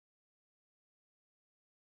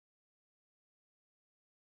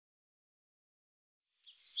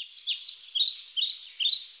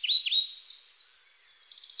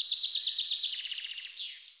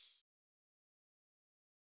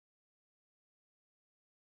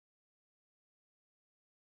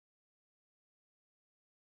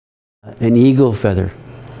An eagle feather.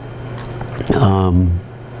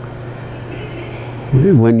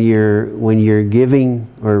 When you're giving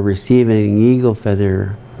or receiving an eagle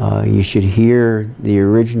feather, you should hear the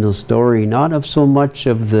original story, not of so much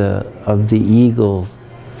of the eagle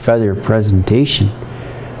feather presentation,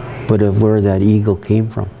 but of where that eagle came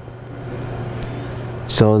from,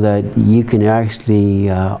 so that you can actually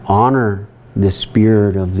honor the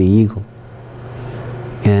spirit of the eagle.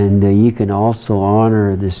 And you can also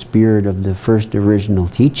honor the spirit of the first original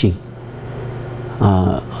teaching,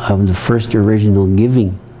 of the first original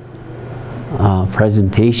giving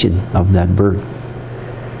presentation of that bird.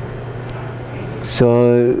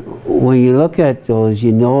 So when you look at those,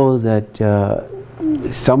 you know that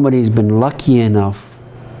somebody's been lucky enough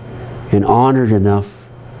and honored enough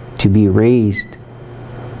to be raised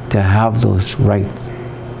to have those rights,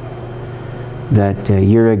 that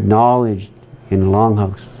you're acknowledged in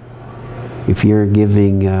Longhouse. If you're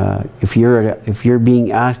giving, if you're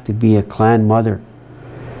being asked to be a clan mother,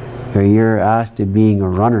 or you're asked to being a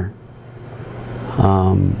runner,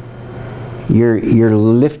 you're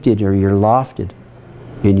lifted or you're lofted,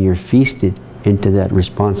 and you're feasted into that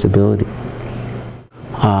responsibility.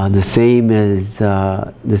 The same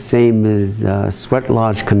as sweat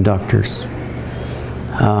lodge conductors.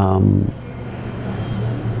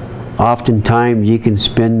 Oftentimes you can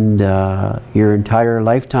spend your entire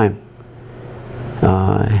lifetime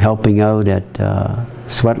helping out at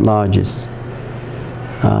sweat lodges.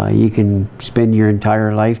 You can spend your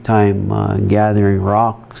entire lifetime gathering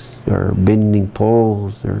rocks or bending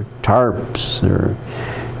poles or tarps, or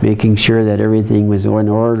making sure that everything was in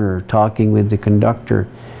order, talking with the conductor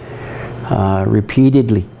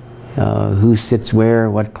repeatedly, who sits where,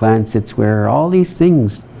 what clan sits where, all these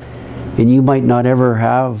things. And you might not ever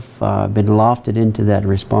have been lofted into that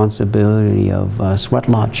responsibility of sweat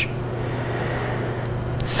lodge.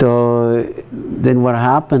 So then what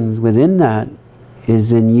happens within that is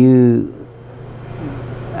then you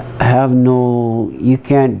have you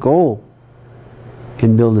can't go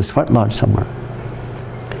and build a sweat lodge somewhere.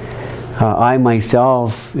 I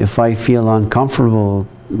myself, if I feel uncomfortable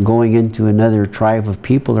going into another tribe of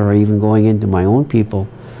people, or even going into my own people,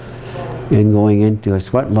 and going into a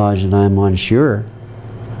sweat lodge and I'm unsure,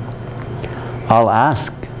 I'll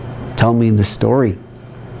ask, tell me the story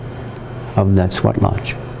of that sweat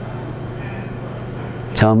lodge.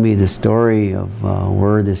 Tell me the story of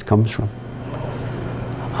where this comes from.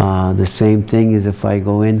 The same thing as if I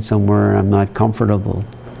go in somewhere and I'm not comfortable,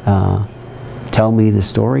 tell me the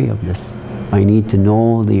story of this. I need to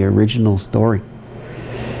know the original story.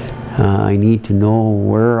 I need to know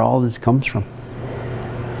where all this comes from.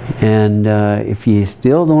 And if you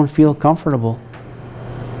still don't feel comfortable,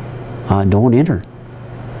 don't enter.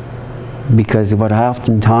 Because what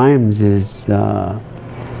oftentimes is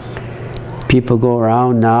people go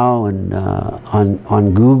around now and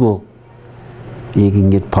on Google, you can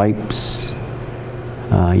get pipes, you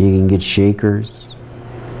can get shakers,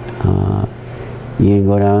 you can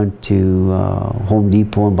go down to Home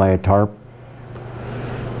Depot and buy a tarp,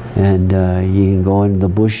 and you can go into the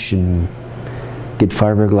bush and get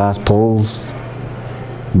fiberglass poles,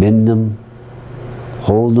 bend them,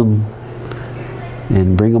 hold them,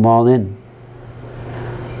 and bring them all in.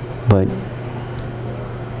 But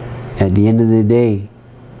at the end of the day,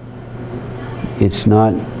 it's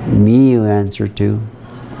not me you answer to.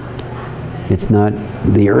 It's not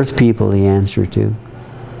the earth people you answer to.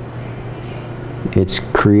 It's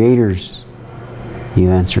creators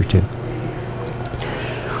you answer to.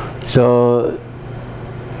 So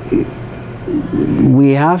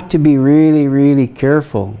we have to be really, really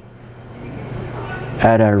careful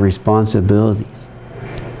at our responsibilities.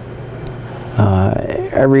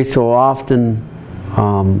 Every so often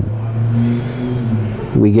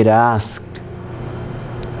we get asked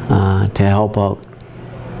to help out.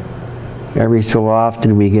 Every so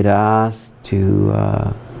often we get asked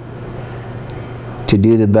to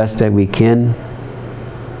do the best that we can,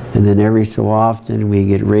 and then every so often we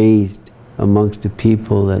get raised amongst the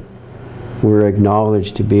people that we're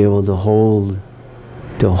acknowledged to be able to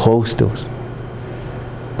host those.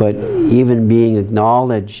 But even being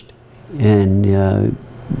acknowledged and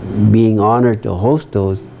being honored to host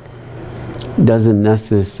those doesn't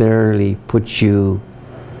necessarily put you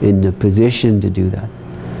in the position to do that.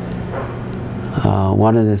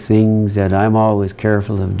 One of the things that I'm always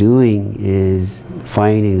careful of doing is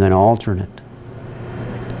finding an alternate,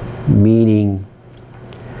 meaning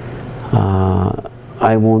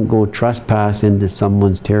I won't go trespass into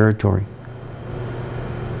someone's territory.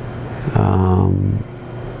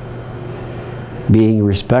 Being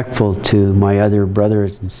respectful to my other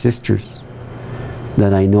brothers and sisters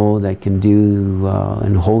that I know that can do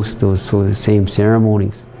and host those same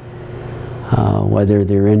ceremonies, whether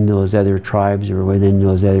they're in those other tribes or within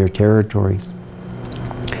those other territories.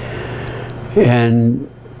 And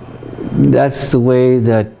that's the way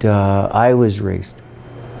that I was raised.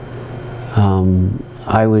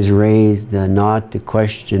 I was raised not to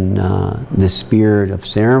question the spirit of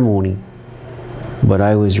ceremony, but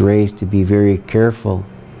I was raised to be very careful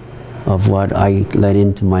of what I let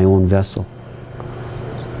into my own vessel.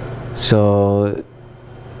 So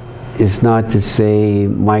it's not to say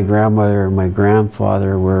my grandmother or my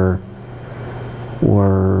grandfather were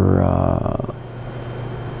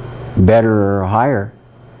better or higher,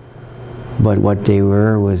 but what they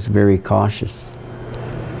were was very cautious.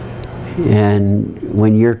 And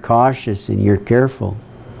when you're cautious and you're careful,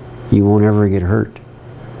 you won't ever get hurt.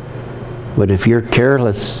 But if you're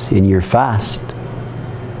careless and you're fast,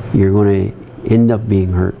 you're going to end up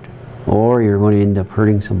being hurt, or you're going to end up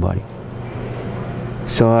hurting somebody.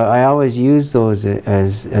 So I always use those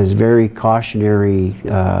as very cautionary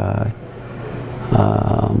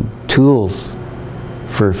tools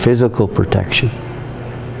for physical protection,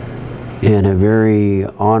 in a very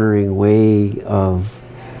honoring way of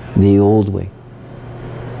the old way.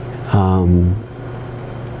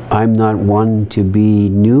 I'm not one to be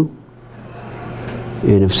new,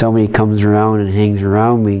 and if somebody comes around and hangs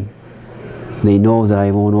around me, they know that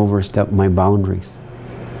I won't overstep my boundaries.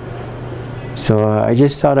 So I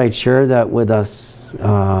just thought I'd share that with us,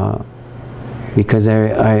 because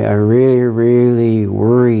I really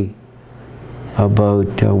worry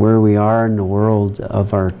about where we are in the world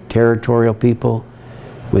of our territorial people,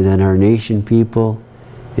 within our nation people,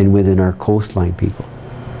 and within our coastline people.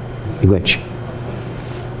 Miigwech.